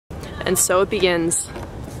And so it begins.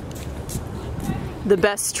 The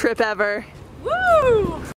best trip ever.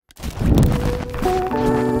 Woo!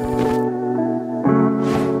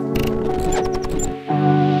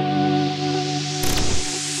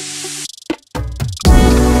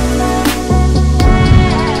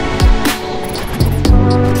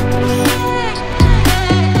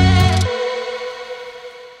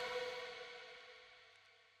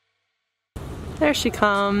 There she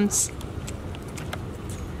comes.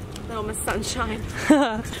 Oh, my sunshine.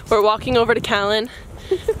 We're walking over to Callan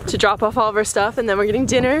to drop off all of our stuff, and then we're getting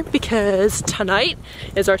dinner because tonight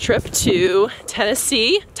is our trip to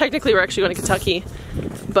Tennessee. Technically, we're actually going to Kentucky,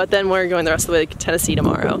 but then we're going the rest of the way to Tennessee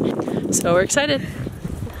tomorrow. So we're excited.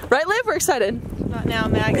 Right, Liv? We're excited. Not now,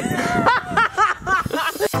 Mag.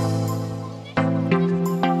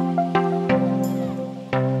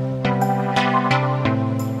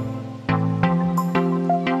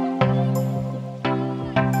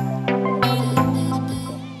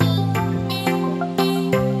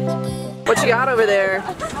 What you got over there?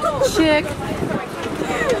 Chick.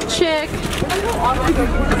 Chick.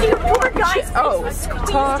 Poor guys. Oh,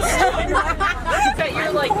 toss. Bet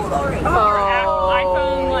you're like,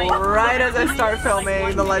 Right as I start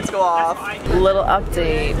filming, the lights go off. Little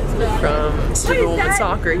update from Cedarville Women's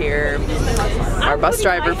Soccer here. Our bus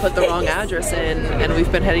driver put the wrong address in, and we've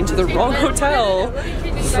been heading to the wrong hotel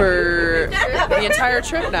for the entire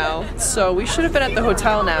trip now. So we should have been at the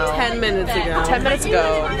hotel now 10 minutes ago. 10 minutes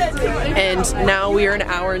ago. And now we are an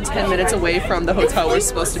hour and 10 minutes away from the hotel we're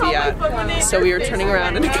supposed to be at. So we are turning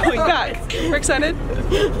around and going back. We're excited.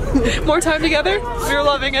 More time together. We're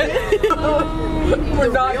loving it.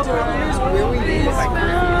 We're not doing it.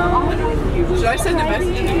 Should I send a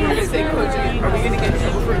message and say coaching? Are we gonna get in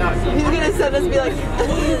trouble for not? He's gonna send us, be like,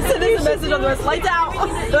 send us a message on the rest. Lights out.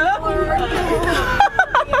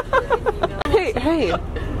 Hey.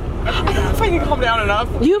 If I can calm down enough.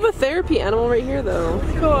 You have a therapy animal right here, though. Oh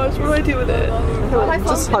my gosh, what do I do with it?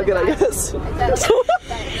 Just hug it, I guess.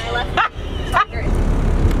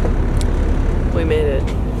 We made it.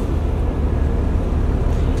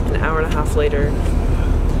 An hour and a half later,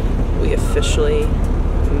 we officially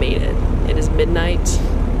made it. It is midnight,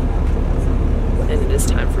 and it is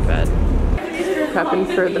time for bed. Prepping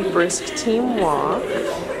for the brisk team walk.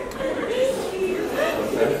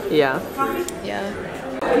 Yeah. Yeah.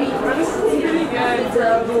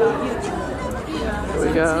 Here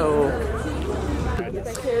we go.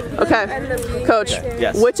 Okay, Coach.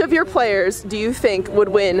 Yes. Which of your players do you think would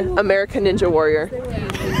win American Ninja Warrior?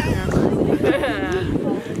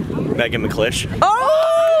 Megan McClish.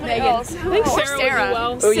 Oh! Megan. I think Sarah.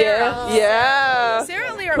 Well. Oh yeah. Yeah.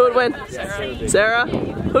 Sarah Lee or Who would win? Sarah.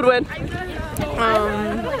 Who'd win?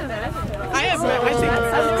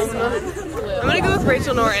 I'm gonna go with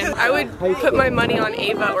Rachel Norton. I would put my money on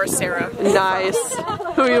Ava or Sarah. Nice.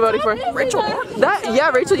 Who are you voting for? Rachel. Yeah,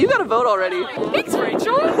 Rachel, you got a vote already. Thanks,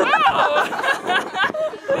 Rachel. Wow.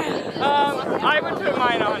 I would put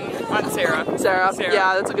mine on Sarah. Sarah.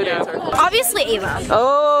 Yeah, that's a good answer. Obviously Ava.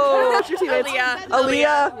 Oh, what's your teammates?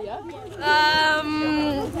 Aaliyah.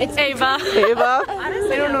 It's Ava. Ava.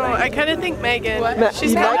 I don't know. I kind of think Megan.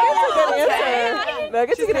 She's Megan's a good answer.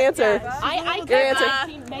 Megan's a good answer. Your answer.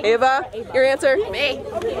 Ava. Your answer. Me.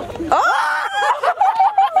 Oh!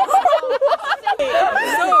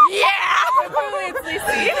 Yeah! Oh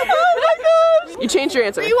my gosh! You changed your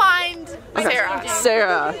answer. Rewind.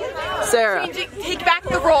 Sarah. Sarah. Take back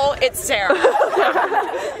the role. It's Sarah.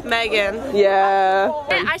 Megan. Yeah.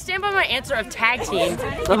 I stand by my answer of tag team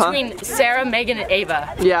between Sarah, Megan, and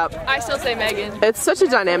Ava. Yeah. I still say Megan. It's such a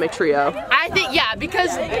dynamic trio. I think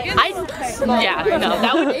because that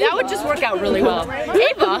would just work out really well.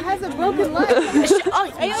 Ava has a broken leg.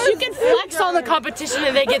 She can flex on the competition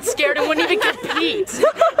and they get scared and wouldn't even compete. So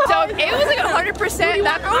if Ava was like 100%,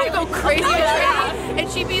 that girl would go crazy and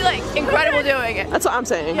she'd be like incredible doing it. That's what I'm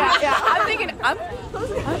saying. Yeah. I'm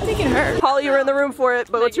thinking her. Polly, you were in the room for it,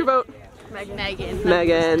 but what's your vote? Megan.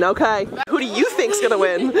 Megan. Okay. Who do you think's gonna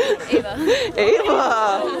win?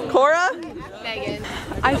 Ava. Cora? Megan.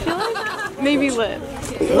 I feel like maybe Liv.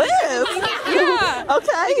 Liv? Yeah.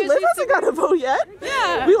 Okay. Liv hasn't got a vote yet.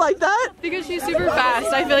 Yeah. We like that. Because she's super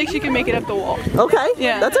fast. I feel like she can make it up the wall. Okay.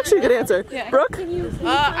 Yeah. That's actually a good answer. Yeah. Brooke?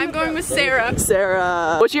 I'm going with Sarah.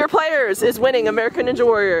 Sarah. Which of your players is winning American Ninja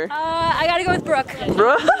Warrior? I gotta go with Brooke.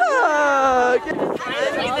 Brooke. I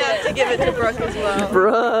have to give it to Brooke as well.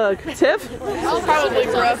 Brooke. Tiff? Probably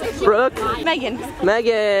Brooke. Brooke. Megan.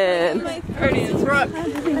 Megan. Brooke.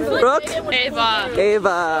 Brooke. Ava.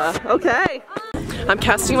 Ava. Okay. I'm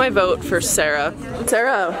casting my vote for Sarah.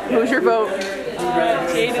 Sarah, who's your vote?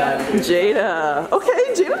 Jada. Jada.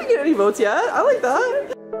 Okay, Jada didn't get any votes yet. I like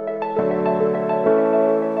that.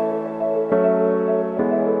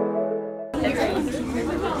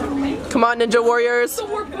 Come on, Ninja Warriors.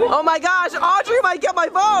 Oh my gosh, Audrey might get my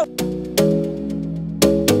vote.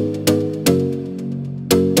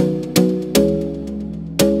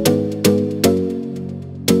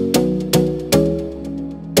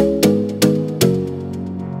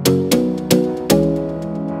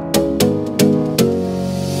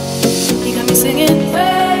 You got me singing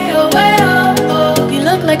way oh, oh. You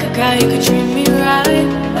look like a guy who could treat me right.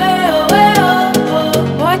 Way oh,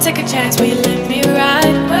 oh. Boy, take a chance, will you let me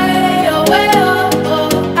ride? Way oh,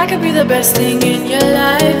 oh. I could be the best thing in your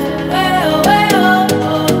life. Way oh,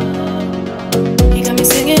 oh. You got me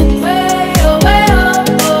singing way oh,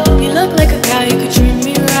 oh. You look like a guy who could treat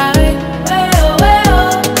me right. Way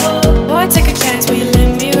oh, oh. Boy, take a chance, will you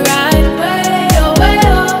let me ride? Way oh,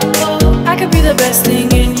 oh. I could be the best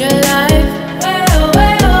thing in your life.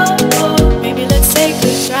 Way oh, oh. Maybe let's take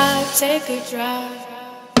a drive, take a drive.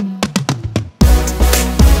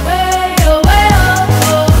 Way oh, oh. Way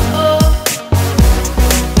oh, oh.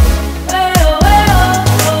 Way oh,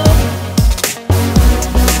 oh.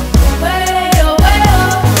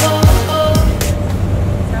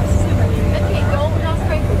 Okay, go. Now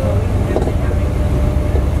spray.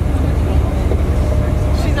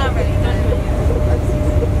 She's not ready.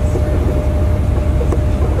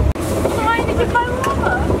 Why did you buy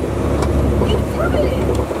lava? You threw it.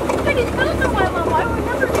 I didn't know the why lava. I would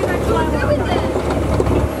never do that to my lava.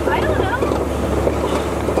 I don't know.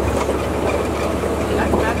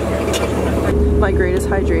 My greatest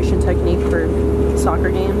hydration technique for soccer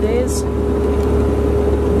game days,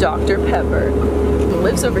 Dr. Pepper.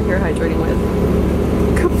 Lives over here hydrating with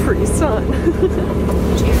Capri Sun.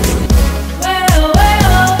 Way oh,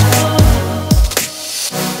 oh.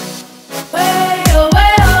 Way oh,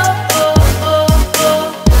 oh.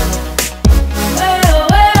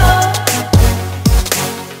 Way oh,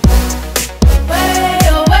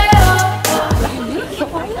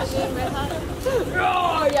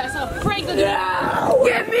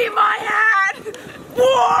 Give me my hat!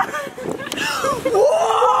 War!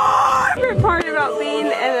 War! Favorite part about being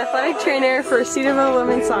an athletic trainer for Cedarville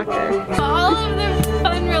women's soccer. All of the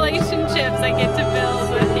fun relationships I get to build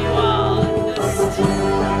with you all. Just,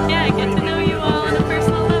 yeah, I get to know you all on a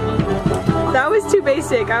personal level. That was too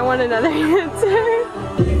basic. I want another answer.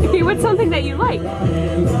 Okay, what's something that you like?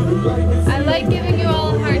 I like giving you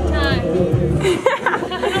all a hard time.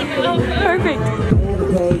 Perfect.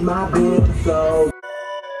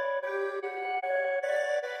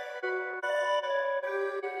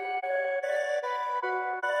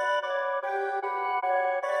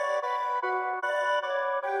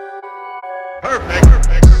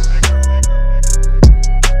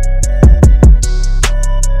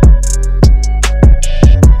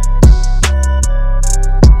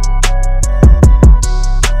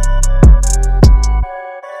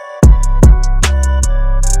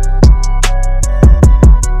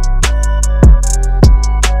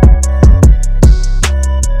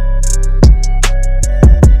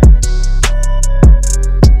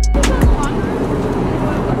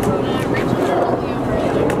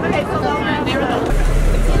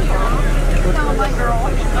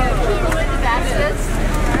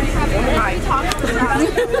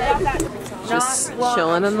 Just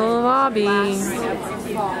chilling in the lobby. I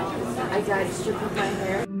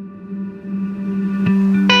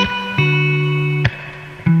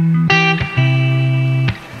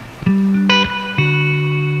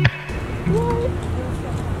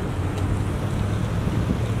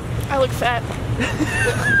look fat.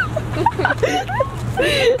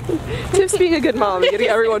 Tiff's being a good mom and getting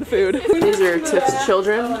everyone food. These are Tiff's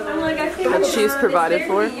children that she's provided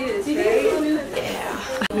for.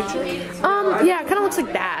 Yeah, it kind of looks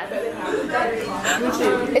like that.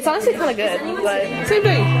 It's honestly kind of good, but Same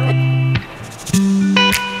thing.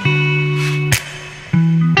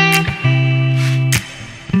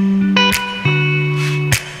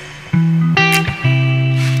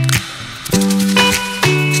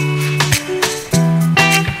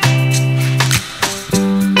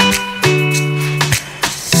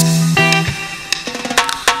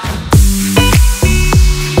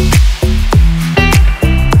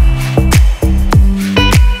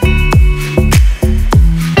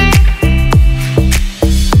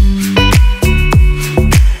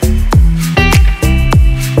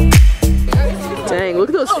 Look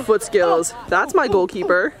at those foot skills. That's my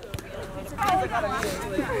goalkeeper.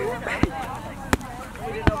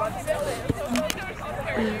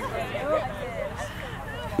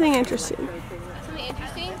 Something interesting. something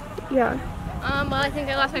interesting. Yeah. Well, I think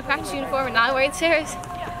I lost my practice uniform and now I'm wearing Sarah's.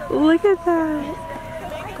 Look at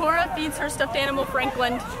that. Cora feeds her stuffed animal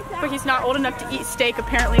Franklin, but he's not old enough to eat steak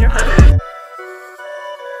apparently to her.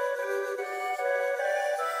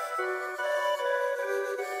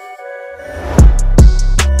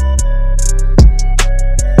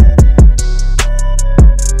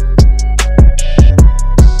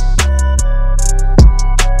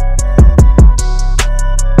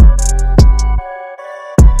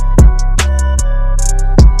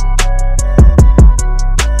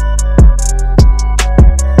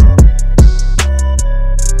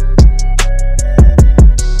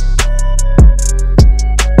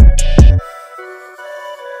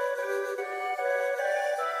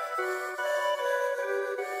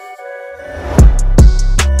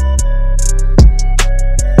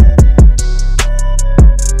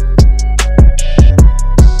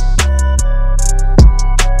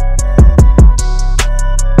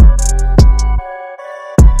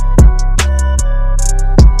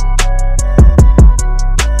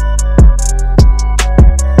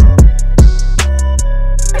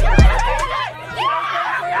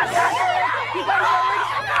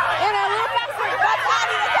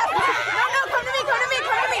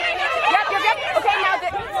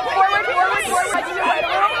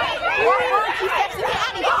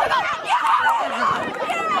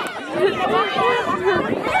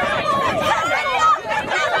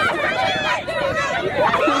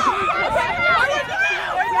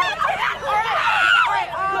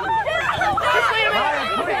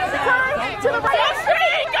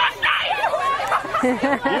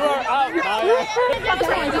 out, Maya.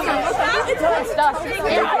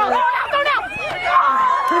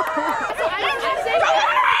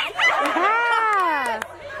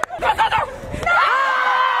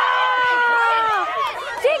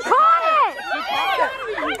 She caught it!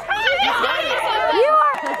 You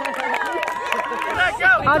are...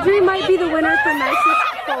 Audrey might be the winner for nicest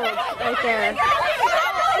fold right there.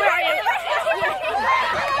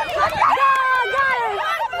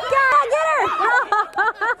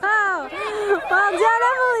 Well done,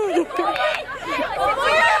 Emily!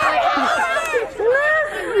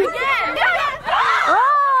 Oh!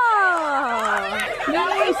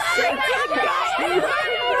 Nice!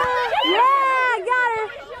 Yeah, got her!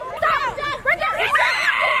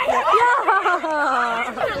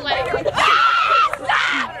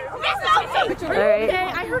 Alright. Hey,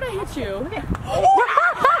 I heard I hit you.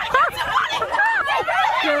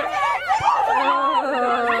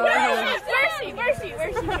 Mercy.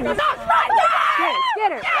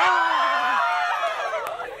 Get her!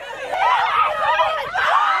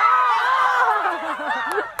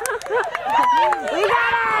 We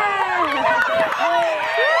got her!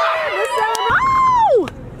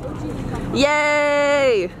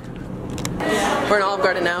 Yay! We're in Olive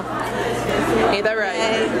Garden now. Ain't that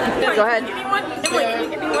right? Go ahead. Give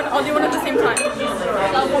me one. I'll do one at the same time.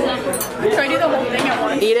 Should I do the whole thing at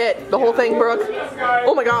once? Eat it. The whole thing, Brooke.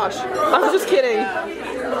 Oh my gosh. I was just kidding.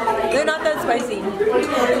 They're not that spicy.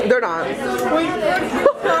 They're not.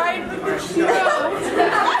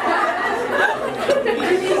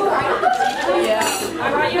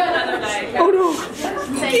 Oh no.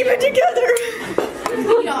 Keep it together.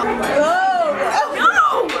 No!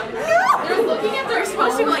 They're looking at they're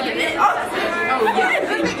supposed to be like this. Oh yeah.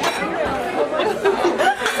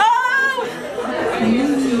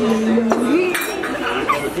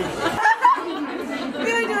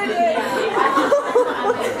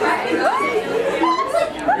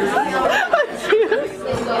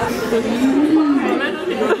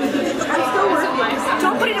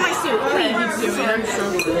 Don't put it in my soup.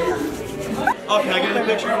 Oh, can I get a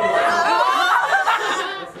picture?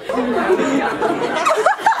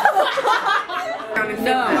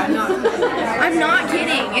 No, I'm not. I'm not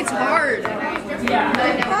kidding. It's hard. And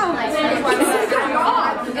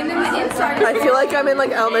then the inside. I feel like I'm in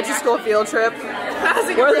like elementary school field trip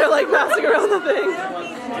where they're like passing around the thing.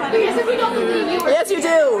 Yes, you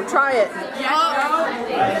do. Try it.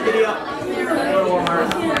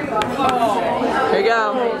 Here you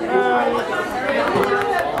go.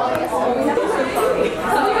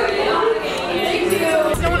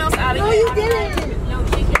 Is no one else adding? No, you didn't.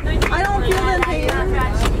 I don't feel them here.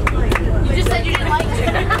 You just said you didn't like it.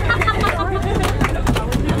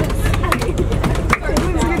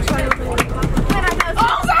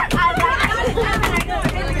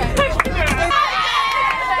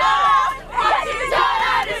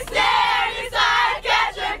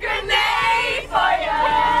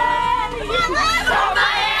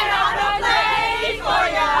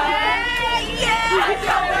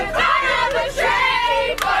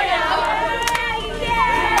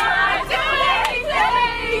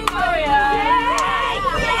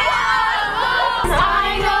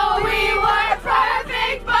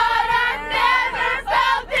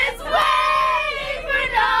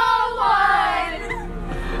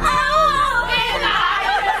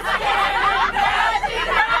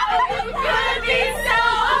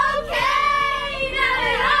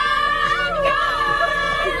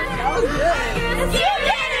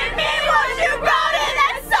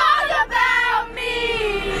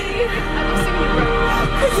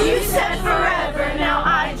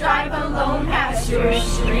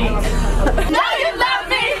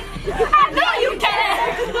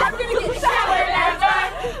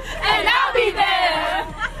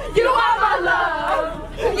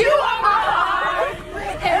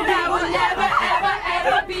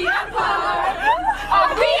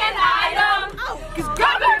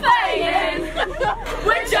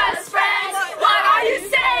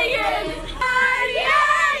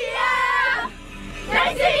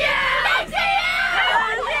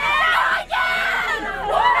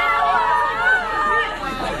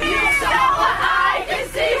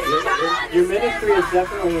 Your ministry is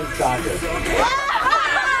definitely in soccer.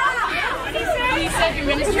 He said your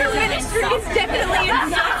ministry is definitely in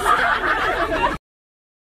soccer.